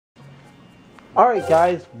Alright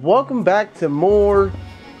guys, welcome back to more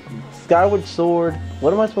Skyward Sword.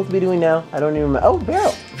 What am I supposed to be doing now? I don't even remember. Oh,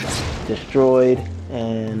 barrel! Destroyed.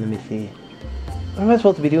 And let me see. What am I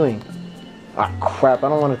supposed to be doing? Ah, crap, I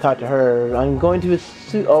don't want to talk to her. I'm going to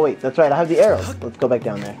assume... Oh wait, that's right, I have the arrows. Let's go back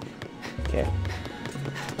down there. Okay.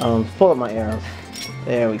 Let's pull up my arrows.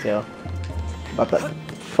 There we go. About to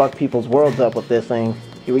fuck people's worlds up with this thing.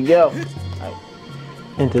 Here we go. Alright.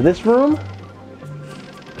 Into this room.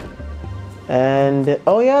 And,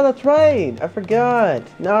 oh yeah, that's right, I forgot.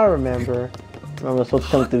 Now I remember. I was supposed to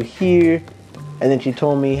come through here. And then she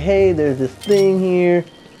told me, hey, there's this thing here.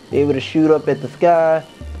 Able to shoot up at the sky.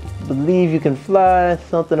 Believe you can fly.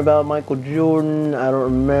 Something about Michael Jordan. I don't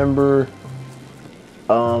remember.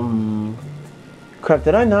 Crap,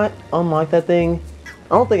 did I not unlock that thing?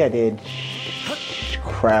 I don't think I did.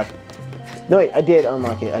 Crap. No, wait, I did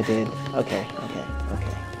unlock it. I did. Okay.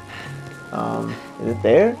 Is it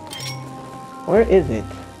there? Where is it?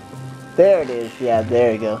 There it is. Yeah,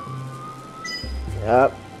 there you go.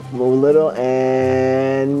 Yep. Move a little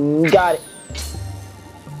and got it.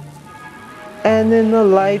 And then the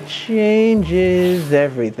light changes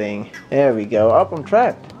everything. There we go. Up, I'm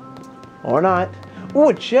trapped. Or not. Ooh,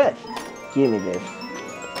 a chest. Give me this.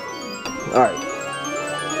 Alright.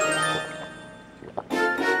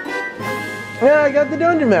 Yeah, I got the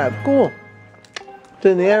dungeon map. Cool. It's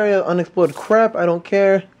in the area of unexplored crap. I don't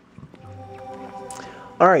care.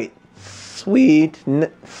 Alright. Sweet.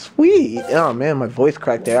 Sweet. Oh man, my voice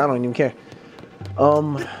cracked there. I don't even care.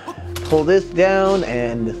 Pull this down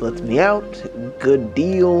and this lets me out. Good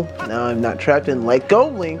deal. Now I'm not trapped in. Let go,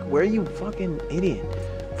 Link. Where are you, fucking idiot?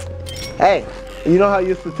 Hey, you know how I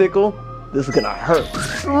used to tickle? This is gonna hurt.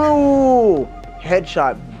 Ooh!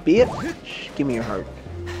 Headshot, bitch. Give me your heart.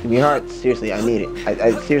 Give me your heart. Seriously, I need it.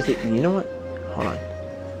 I seriously, you know what? Hold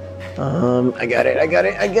on. I got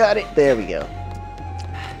it. There we go.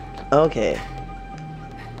 Okay.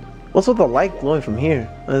 What's with the light glowing from here?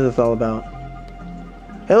 What is this all about?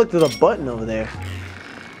 Hey, look, there's a button over there.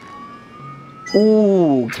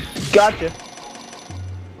 Ooh, gotcha.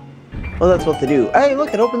 What's that supposed to do? Hey,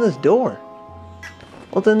 look, it opened this door.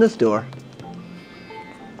 What's in this door?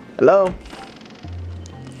 Hello?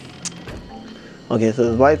 Okay,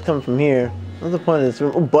 so the light's coming from here. What's the point of this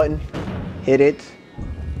room? Oh, button. Hit it.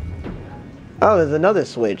 Oh, there's another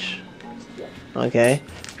switch. Okay.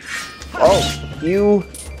 Oh, you.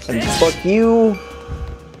 And fuck you.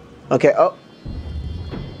 Okay, oh.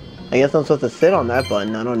 I guess I'm supposed to sit on that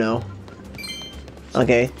button. I don't know.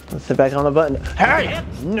 Okay, let's sit back on the button. Hey!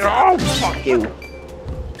 No! Fuck you!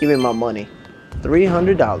 Give me my money.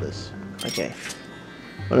 $300. Okay.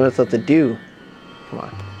 What am I supposed to do? Come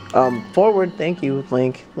on. Forward. Thank you,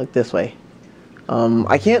 Link. Look this way.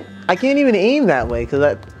 I can't even aim that way because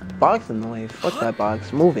that box in the way. Fuck that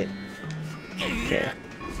box. Move it. Okay.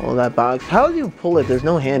 Pull that box. How do you pull it? There's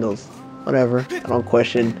no handles. Whatever. I don't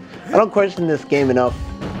question this game enough.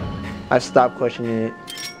 I've stopped questioning it.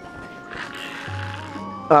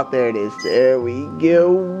 Oh, there it is. There we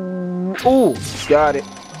go. Ooh, got it.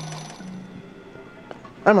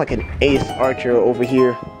 I'm like an ace archer over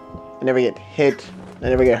here. I never get hit. I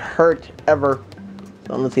never get hurt, ever.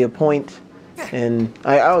 So I don't see a point. And,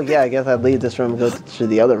 oh yeah, I guess I'd leave this room and go to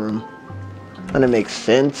the other room. And it makes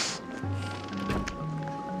sense.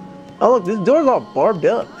 Oh look, this door's all barbed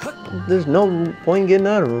up. There's no point in getting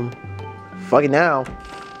out of the room. Fuck it now.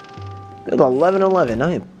 It's 11:11.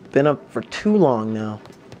 I ain't been up for too long now.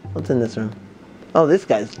 What's in this room? Oh, this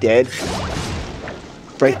guy's dead.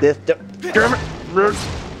 Break this.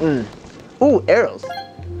 Ooh, arrows.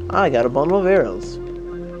 I got a bundle of arrows.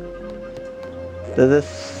 Does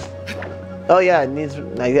this... Oh yeah, it needs...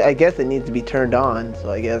 I guess it needs to be turned on. So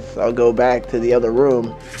I guess I'll go back to the other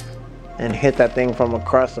room and hit that thing from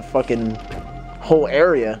across the fucking whole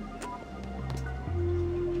area.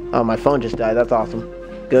 Oh, my phone just died. That's awesome.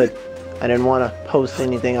 Good. I didn't want to post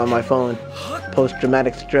anything on my phone.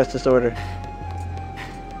 Post-traumatic stress disorder.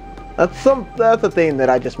 That's a thing that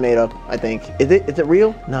I just made up, I think. Is it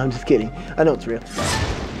real? No, I'm just kidding. I know it's real.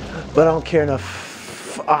 But I don't care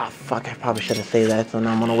enough. Ah, fuck, I probably shouldn't say that, so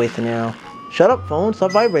now I'm gonna waste an arrow. Shut up, phone.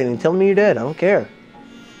 Stop vibrating. Tell me you're dead. I don't care.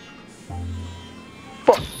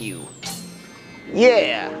 Fuck you.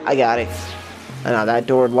 Yeah, I got it. And now that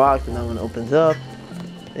door locked and that one opens up.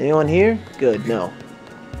 Anyone here? Good, no.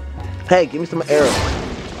 Hey, give me some arrows.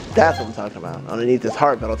 That's what I'm talking about. I don't need this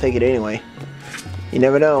heart, but I'll take it anyway. You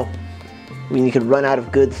never know. I mean, you could run out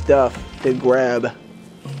of good stuff to grab.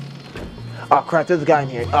 Oh crap, there's a guy in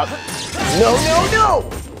here. No!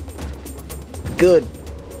 Good.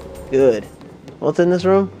 Good. What's in this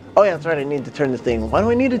room? Oh yeah, that's right, I need to turn this thing. Why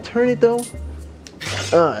do I need to turn it though?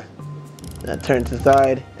 I turn to the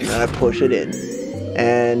side, and then I push it in.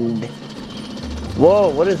 And... whoa,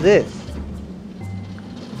 what is this?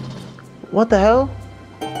 What the hell?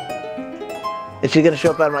 Is she gonna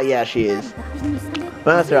show up out of my... yeah, she is.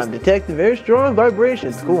 Master, I'm detecting very strong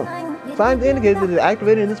vibrations. Cool. Signs indicate that it's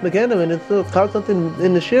activated in this mechanism and it's still caused something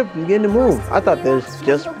in the ship beginning to move. I thought this was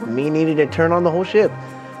just me needing to turn on the whole ship.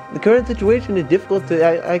 The current situation is difficult to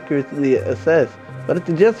accurately assess, but it's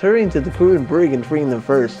just hurrying to the crew and brig and freeing them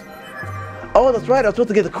first. Oh, that's right, I was supposed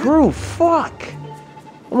to get the crew. Fuck!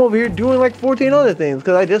 I'm over here doing like 14 other things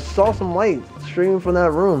because I just saw some light streaming from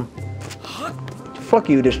that room. Fuck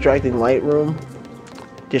you, distracting light room.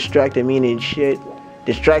 Distracting me and shit.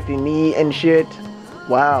 Distracting me and shit.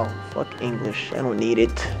 Wow. Fuck English. I don't need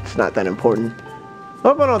it. It's not that important. I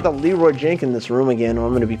hope I don't have to Leroy Jenkins in this room again or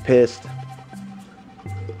I'm gonna be pissed.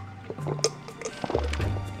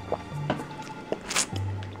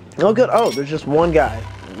 Oh good. Oh, there's just one guy.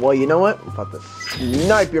 Well, you know what? I'm about to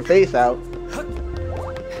snipe your face out.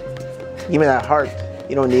 Give me that heart.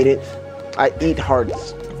 You don't need it. I eat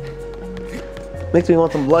hearts. Makes me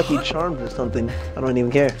want some Lucky Charms or something. I don't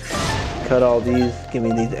even care. Cut all these. Give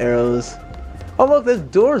me these arrows. Oh look, this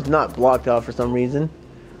door's not blocked off for some reason.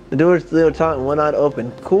 The door's still taut and one not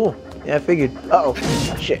open. Cool. Yeah, I figured. Uh oh.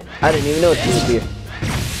 Shit. I didn't even know she was here.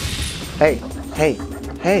 Hey. Hey.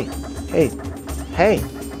 Hey. Hey. Hey.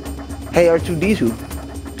 Hey, R2D2.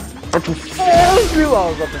 R2D2. I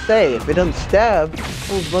was about to say, if it doesn't stab,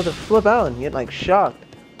 I was about to flip out and get like shocked.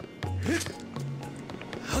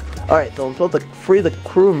 Alright, so I'm supposed to free the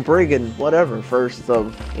crew and brig and whatever first, so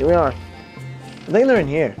here we are. I think they're in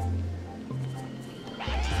here.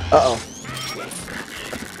 Uh-oh.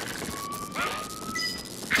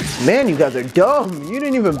 Man, you guys are dumb. You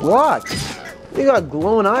didn't even block. You got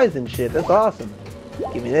glowing eyes and shit. That's awesome.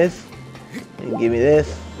 Give me this. And give me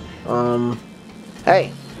this.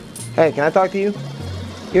 Hey. Hey, can I talk to you?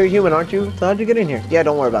 You're a human, aren't you? So how'd you get in here? Yeah,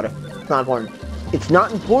 don't worry about it. It's not important. It's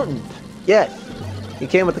not important. Yes. You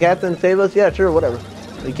came with the captain to save us? Yeah, sure, whatever.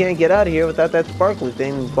 We can't get out of here without that sparkly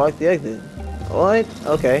thing and block the exit. What?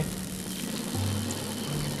 Okay.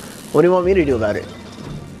 What do you want me to do about it?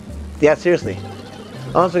 Yeah, seriously.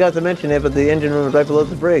 I almost forgot to mention it, but the engine room is right below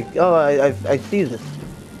the brig. Oh, I see this.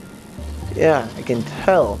 Yeah, I can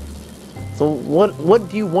tell. So what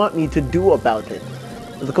do you want me to do about it?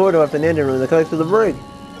 There's a corridor up in the engine room that connects to the brig.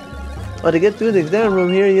 Well, to get through the exam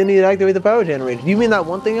room here, you need to activate the power generator. Do you mean that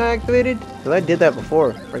one thing I activated? Because I did that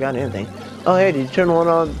before. Forgot anything. Oh, hey, did you turn one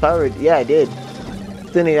on power? Yeah, I did.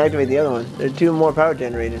 Still need to activate the other one. There are 2 more power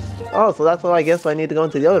generators. Oh, so that's all I guess I need to go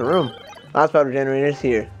into the other room. Last power generator's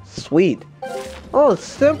here. Sweet. Oh, it's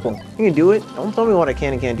simple. You can do it. Don't tell me what I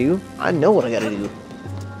can and can't do. I know what I gotta do.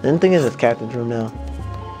 The thing is, it's captain's room now.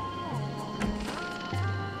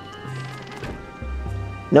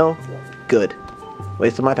 No? Good.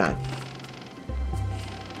 Wasted my time.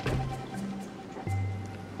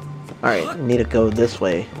 Alright, I need to go this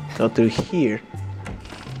way. Go through here.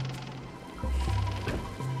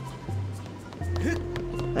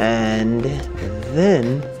 And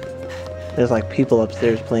then there's like people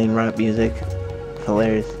upstairs playing rap music. It's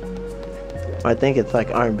hilarious. Or I think it's like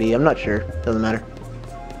R&B. I'm not sure. Doesn't matter.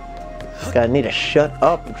 God, I need to shut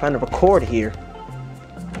up. I'm trying to record here.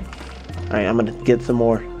 Alright, I'm gonna get some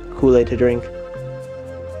more Kool-Aid to drink.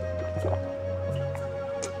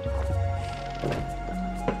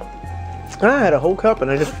 I had a whole cup and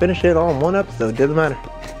I just finished it all in one episode. Doesn't matter.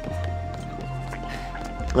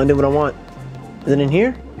 I do what I want. Is it in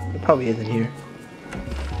here? It probably is in here.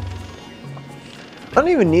 I don't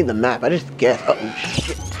even need the map. I just guess. Uh-oh,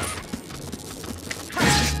 shit.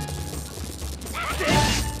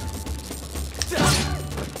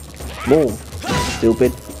 Move,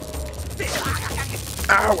 stupid.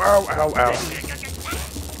 Ow, ow, ow, ow.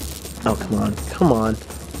 Oh, come on. Come on.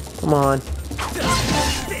 Come on.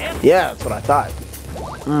 Yeah, that's what I thought.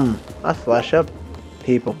 I slash up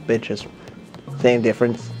people, bitches. Same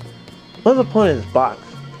difference. What's the point of this box?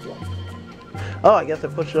 Oh, I guess I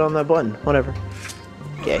pushed it on that button. Whatever.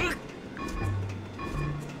 Okay.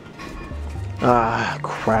 Ah,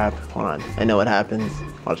 crap. Hold on. I know what happens.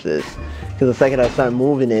 Watch this. Because the second I start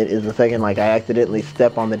moving it is the second, like, I accidentally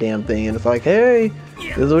step on the damn thing. And it's like, hey,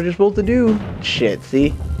 this is what you're supposed to do. Shit,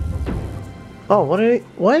 see? Oh, what did it...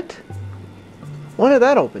 What? When did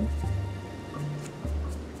that open?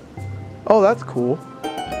 Oh, that's cool.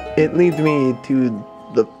 It leads me to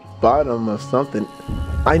the bottom of something.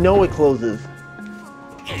 I know it closes.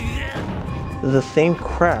 It's the same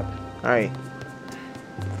crap. Alright.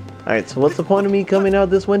 Alright, so what's the point of me coming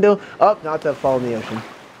out this window? Oh, not to fall in the ocean.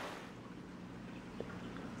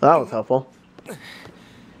 That was helpful.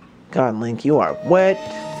 God, Link, you are wet.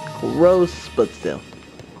 gross, but still.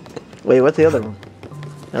 Wait, what's the other one?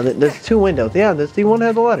 Now, there's 2 windows. Yeah, there's the one that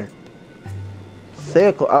has a ladder.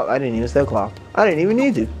 Sailcloth. Oh, I didn't even sailcloth. I didn't even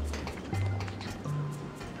need to.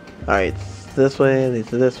 Alright, this way, leads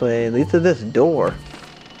to this way, leads to this door.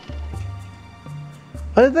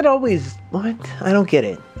 Why is it always... What? I don't get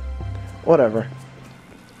it. Whatever.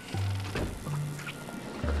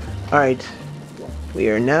 Alright. We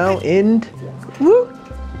are now in... Woo!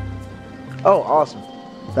 Oh, awesome.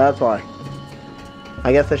 That's why.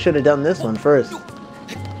 I guess I should have done this one first.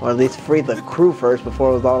 Or at least free the crew first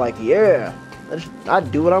before it was all like, yeah,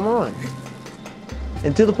 I'd do what I want.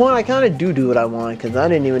 And to the point, I kind of do what I want, because I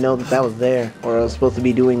didn't even know that was there. Or I was supposed to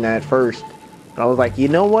be doing that first. I was like, you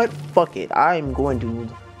know what? Fuck it. I'm going to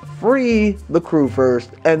free the crew first,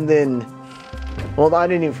 and then... Well, I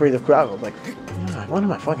didn't even free the crew. I was like, what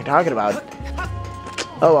am I fucking talking about?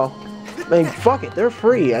 Oh well. I mean, fuck it. They're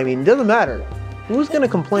free. I mean, it doesn't matter. Who's gonna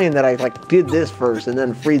complain that I, like, did this first and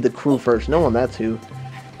then freed the crew first? No one, that's who.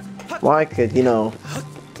 Why could, you know...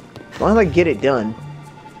 Why don't I get it done?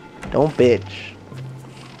 Don't bitch.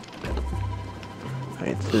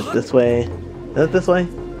 Alright, so it's this way. Is it this way?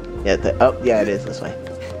 Yeah, oh, yeah, it is this way.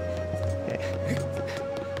 Okay.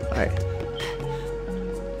 Alright.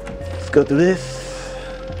 Let's go through this.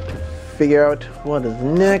 Figure out what is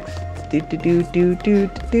next.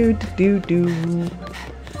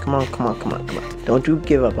 Come on. Don't you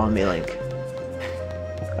give up on me, Link.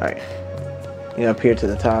 Alright. You up here to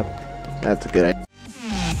the top. That's a good idea.